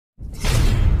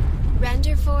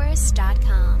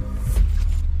theforest.com.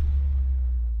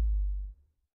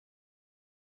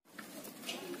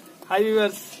 Hi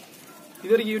viewers,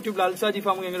 இதுவரைக்கும் யூடியூப்ல Al-Shaji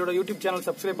Farms எங்களோட யூடியூப் சேனல்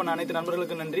சப்ஸ்கிரைப் பண்ண அனைத்து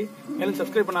நண்பர்களுக்கு நன்றி. மேலும்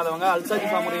சப்ஸ்கிரைப் பண்ணாதவங்க Al-Shaji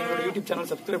Farms எங்களோட யூடியூப் சேனல்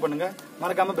சப்ஸ்கிரைப் பண்ணுங்க.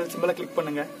 மறக்காம பெல் சிம்பலை கிளிக்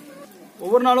பண்ணுங்க.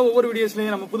 ஒவ்வொரு நாளும் ஒவ்வொரு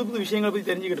வீடியோஸ்லயும் நம்ம புது புது விஷயங்களை பத்தி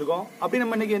தெரிஞ்சுக்கிட்டு இருக்கோம். அப்படி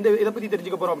நம்ம இன்னைக்கு இதை பத்தி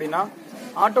தெரிஞ்சுக்க போறோம் அப்படின்னா,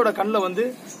 ஆட்டோட கண்ணில் வந்து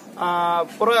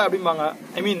புற அப்படிம்பாங்க.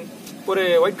 ஐ மீன் ஒரு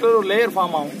ஒயிட் கலர் ஒரு லேயர்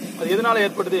ஃபார்ம் ஆகும். அது எதனால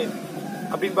ஏற்படுது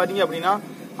அப்படின்னு பாத்தீங்க அப்படின்னா,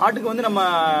 ஆட்டுக்கு வந்து நம்ம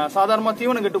சாதாரணமா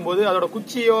தீவனம் கட்டும் போது அதோட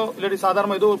குச்சியோ இல்லாட்டி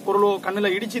சாதாரண ஏதோ ஒரு பொருளோ கண்ணுல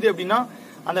இடிச்சுது அப்படின்னா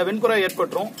அந்த வெண்புறா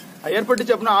ஏற்பட்டுரும்.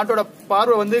 ஏற்பட்டுச்சு அப்படின்னா ஆட்டோட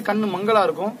பார்வை வந்து கண்ணு மங்களா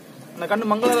இருக்கும். அந்த கண்ணு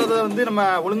மங்களத்தை வந்து நம்ம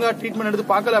ஒழுங்கா ட்ரீட்மெண்ட் எடுத்து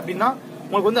பார்க்கல அப்படின்னா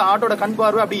உங்களுக்கு வந்து ஆட்டோட கண்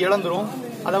பார்வை அப்படி இழந்துரும்.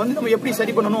 அதை வந்து நம்ம எப்படி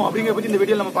சரி பண்ணணும் அப்படிங்கிற பத்தி இந்த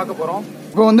வீடியோல நம்ம பார்க்க போறோம்.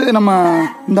 இப்போ வந்து நம்ம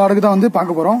இந்த ஆடுக்கு தான் வந்து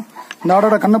பார்க்க போறோம். இந்த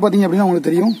ஆடோட கண்ணை பாத்தீங்க அப்படின்னா உங்களுக்கு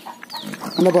தெரியும்.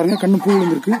 நல்லா பாருங்க, கண்ணு பூ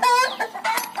விழுந்திருக்கு.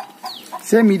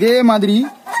 சேம் இதே மாதிரி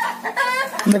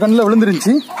இந்த கண்ணில்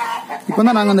விழுந்துருந்துச்சு. இப்போ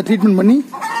தான் நாங்கள் அந்த ட்ரீட்மெண்ட் பண்ணி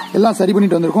எல்லாம் சரி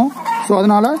பண்ணிட்டு வந்திருக்கோம். ஸோ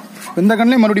அதனால இந்த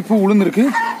கண்ணிலையும் மறுபடியும் பூ விழுந்திருக்கு.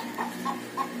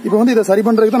 இப்போ வந்து இதை சரி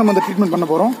பண்ணுறதுக்கு தான் நம்ம இந்த ட்ரீட்மெண்ட் பண்ண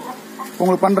போகிறோம்.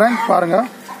 உங்களுக்கு பண்ணுறேன் பாருங்க.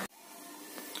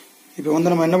 இப்போ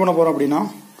வந்து நம்ம என்ன பண்ண போகிறோம் அப்படின்னா,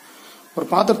 ஒரு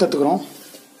பாத்திரத்தை எடுத்துக்கிறோம்.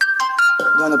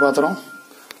 இதுதான் அந்த பாத்திரம்.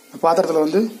 இந்த பாத்திரத்தில்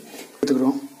வந்து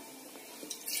எடுத்துக்கிறோம்.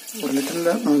 ஒரு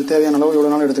லிட்டரில் நமக்கு தேவையான அளவு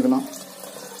எவ்வளோ நாளும் எடுத்துக்கலாம்.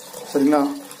 சரிங்களா?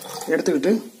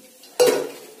 எடுத்துக்கிட்டு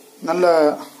நல்ல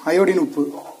அயோடின் உப்பு,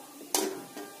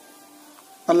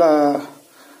 நல்ல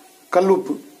கல்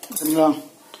உப்பு. சரிங்களா?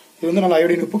 இது வந்து நல்ல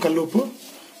அயோடின் உப்பு, கல் உப்பு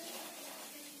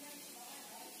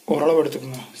ஓரளவு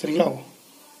எடுத்துக்கோங்க. சரிங்களா?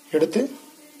 எடுத்து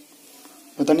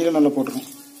இந்த தண்ணியில் நல்லா போட்டுருவோம்.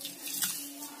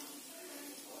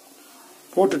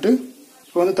 போட்டுட்டு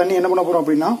இப்போ வந்து தண்ணி என்ன பண்ண போகிறோம்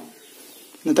அப்படின்னா,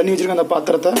 இந்த தண்ணி வச்சுருக்க அந்த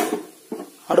பாத்திரத்தை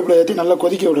அடுப்பில் ஏற்றி நல்லா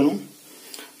கொதிக்க விடணும்.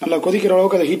 நல்லா கொதிக்கிற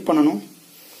அளவுக்கு அதை ஹீட் பண்ணணும்.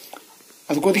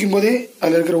 அது கொதிக்கும் போதே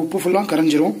அதில் இருக்கிற உப்பு ஃபுல்லாக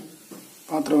கரைஞ்சிரும்.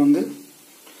 பாத்திரம் வந்து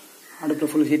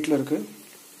அடுப்பில் ஃபுல் ஹீட்டில் இருக்குது.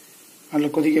 நல்லா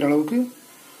கொதிக்கிற அளவுக்கு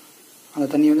அந்த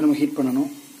தண்ணியை வந்து நம்ம ஹீட் பண்ணணும்.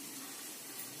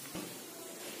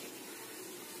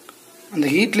 அந்த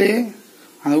ஹீட்லேயே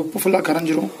அந்த உப்பு ஃபுல்லாக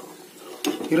கரைஞ்சிரும்.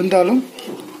 இருந்தாலும்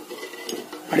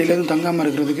அடியில் எதுவும் தங்காமல்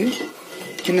இருக்கிறதுக்கு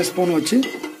சின்ன ஸ்பூன் வச்சு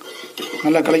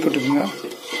நல்லா கலக்கி விட்டுக்குங்க.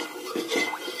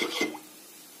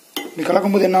 இப்படி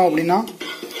கலக்கும்போது என்ன ஆகும் அப்படின்னா,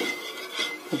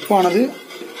 உப்பானது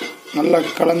நல்லா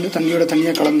கலந்து தண்ணியோட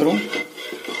தண்ணியாக கலந்துரும்.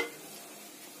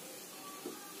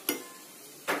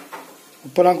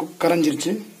 உப்பெல்லாம்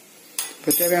கரைஞ்சிருச்சு.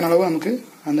 இப்போ தேவையான அளவு நமக்கு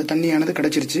அந்த தண்ணியானது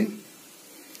கிடச்சிருச்சு.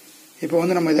 இப்போ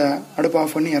வந்து நம்ம இதை அடுப்பு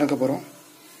ஆஃப் பண்ணி இறக்க போகிறோம்.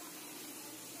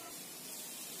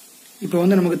 இப்போ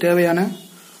வந்து நமக்கு தேவையான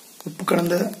உப்பு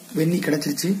கலந்த வெந்நீர்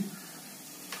கிடச்சிருச்சு.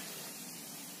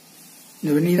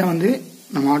 இந்த வெந்நீர் தான் வந்து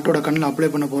நம்ம ஆட்டோட கண்ணில் அப்ளை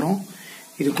பண்ண போகிறோம்.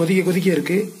 இது கொதிக்க கொதிக்க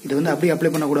இருக்குது. இதை வந்து அப்படியே அப்ளை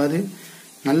பண்ணக்கூடாது.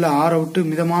 நல்லா ஆற விட்டு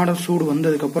மிதமான சூடு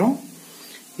வந்ததுக்கப்புறம்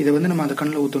இதை வந்து நம்ம அந்த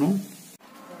கண்ணில் ஊற்றணும்.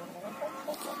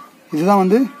 இதுதான்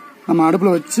வந்து நம்ம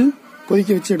அடுப்பில் வச்சு கொதிக்க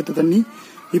வச்சு எடுத்த தண்ணி.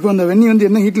 இப்போ அந்த வெந்நீர் வந்து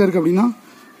என்ன ஹீட்டில் இருக்குது அப்படின்னா,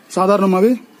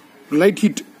 சாதாரணமாகவே லைட்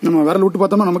ஹீட். நம்ம விரல் விட்டு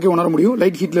பார்த்தோம்னா நமக்கே உணர முடியும்.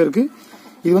 லைட் ஹீட்டில் இருக்குது.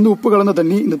 இது வந்து உப்பு கலந்த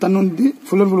தண்ணி. இந்த தண்ணி வந்து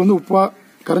ஃபுல் அண்ட் ஃபுல் வந்து உப்பாக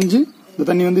கரைஞ்சி இந்த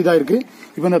தண்ணி வந்து இதாக இருக்குது.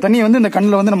 இப்போ இந்த தண்ணியை வந்து இந்த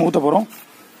கண்ணில் வந்து நம்ம ஊற்ற போகிறோம்.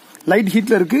 லைட்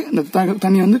ஹீட்டில் இருக்குது. இந்த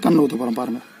தண்ணி வந்து கண்ணில் ஊற்ற போகிறோம்.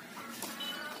 பாருங்கள்.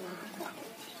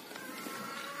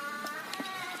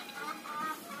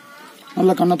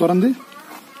 நல்லா கண்ணை திறந்து,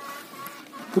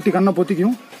 குட்டி கண்ணை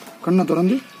பொத்திக்கும். கண்ணை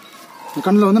திறந்து இந்த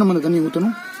கண்ணில் வந்து நம்ம இந்த தண்ணி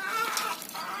ஊற்றணும்.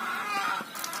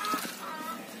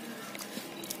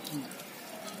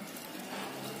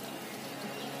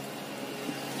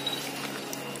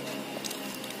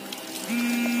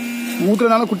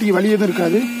 ஊற்றுறதுனால குட்டிக்கு வலி எதுவும்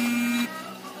இருக்காது.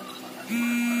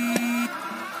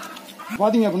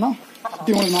 பார்த்தீங்க அப்படின்னா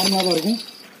குட்டி உங்களுக்கு நார்மலாக தான் இருக்கும்.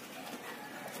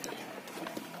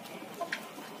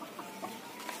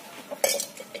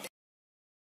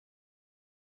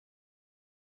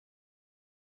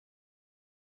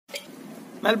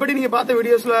 மேல்படி நீங்க பார்த்த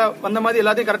வீடியோஸ்ல வந்த மாதிரி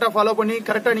எல்லாத்தையும் கரெக்டா ஃபாலோ பண்ணி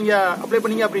கரெக்டா நீங்க அப்ளை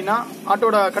பண்ணீங்க அப்படின்னா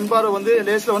ஆட்டோட கண் பார்வை வந்து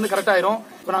லேஸ்ல வந்து கரெக்ட் ஆயிரும்.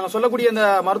 இப்போ நாங்க சொல்லக்கூடிய இந்த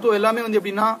மருத்துவம் எல்லாமே வந்து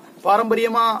எப்படின்னா,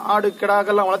 பாரம்பரியமா ஆடு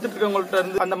கிடாக்கெல்லாம் வளர்த்துட்டு இருக்கவங்கள்ட்ட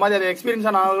இருந்து அந்த மாதிரி அது எக்ஸ்பீரியன்ஸ்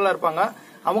ஆன ஆளுகளா இருப்பாங்க.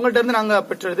 அவங்கள்ட்ட இருந்து நாங்க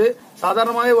பெற்றது.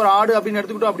 சாதாரணமாவே ஒரு ஆடு அப்படின்னு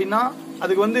எடுத்துக்கிட்டோம் அப்படின்னா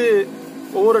அதுக்கு வந்து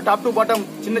ஒவ்வொரு டாப் டு பாட்டம்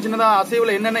சின்ன சின்னதா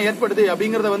அசைவுல என்னென்ன ஏற்படுது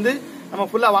அப்படிங்கறத வந்து நம்ம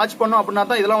ஃபுல்லா வாட்ச் பண்ணோம் அப்படின்னா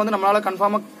தான் இதெல்லாம் வந்து நம்மளால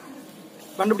கன்ஃபார்மா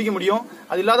கண்டுபிடிக்க முடியும்.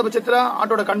 அது இல்லாத பட்சத்துல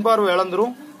ஆட்டோட கண் பார்வை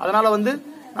இழந்துரும். அதனால வந்து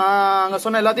அங்க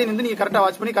சொன்ன எல்லாத்தையும் வந்து நீங்க கரெக்டா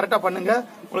வாட்ச் பண்ணி கரெக்டா பண்ணுங்க.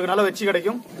 உங்களுக்கு நல்ல வெற்றி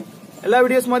கிடைக்கும். எல்லா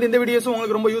வீடியோஸ் மாதிரி இந்த வீடியோஸும்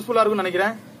உங்களுக்கு ரொம்ப யூஸ்ஃபுல்லா இருக்கும்னு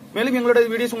நினைக்கிறேன். மேலும் எங்களோட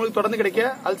வீடியோஸ் உங்களுக்கு தொடர்ந்து கிடைக்க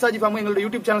Al-Shaji Farms எங்களோட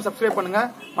யூடியூப் சேனல் சப்ஸ்கிரைப் பண்ணுங்க.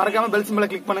 மறக்காம பெல் சிம்பலை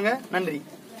கிளிக் பண்ணுங்க. நன்றி.